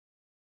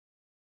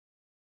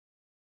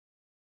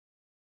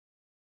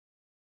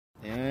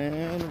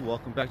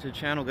welcome back to the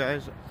channel,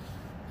 guys.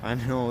 I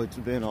know it's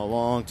been a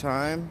long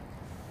time.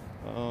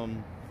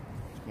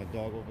 My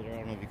dog over there,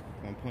 I don't know if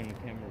I'm pointing the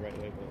camera right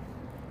away,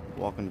 but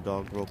walking the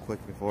dog real quick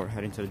before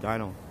heading to the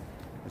dyno.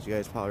 As you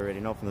guys probably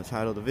already know from the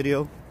title of the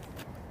video,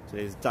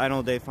 today's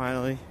dyno day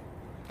finally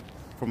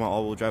for my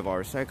all-wheel drive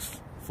RSX,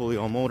 fully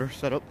on motor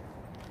setup.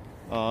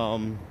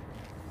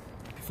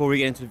 Before we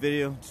get into the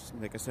video, just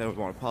like I said, I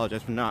want to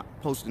apologize for not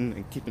posting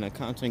and keeping that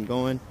content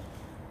going.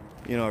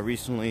 You know,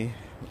 recently,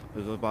 it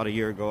was about a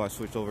year ago, I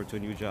switched over to a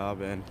new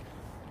job, and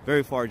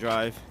very far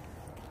drive.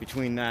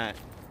 Between that,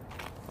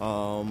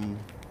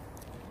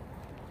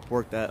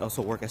 work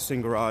at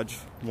Sing Garage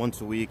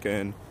once a week,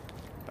 and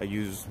I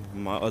use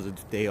my other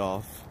day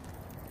off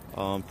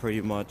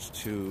pretty much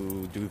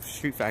to do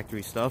street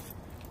factory stuff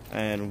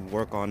and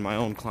work on my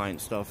own client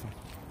stuff.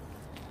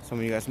 Some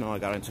of you guys know I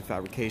got into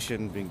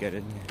fabrication, been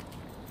getting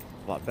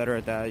a lot better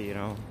at that, you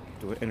know,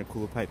 doing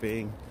intercooler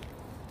piping,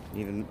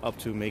 even up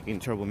to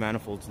making turbo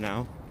manifolds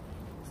now,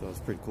 so that's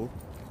pretty cool.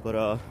 But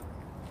I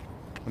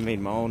made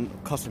my own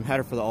custom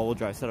header for the all-wheel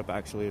drive setup,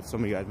 actually. If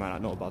some of you guys might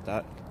not know about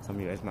that, some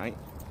of you guys might.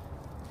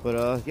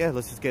 But yeah,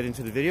 let's just get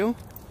into the video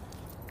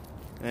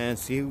and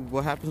see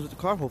what happens with the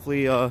car.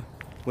 Hopefully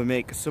we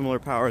make similar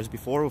power as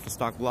before with a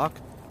stock block,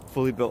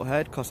 fully built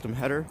head, custom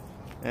header,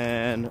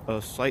 and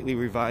a slightly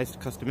revised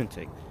custom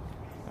intake.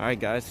 Alright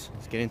guys,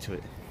 let's get into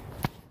it.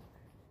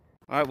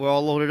 Alright, we're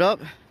all loaded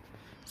up.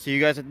 See you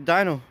guys at the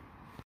dyno.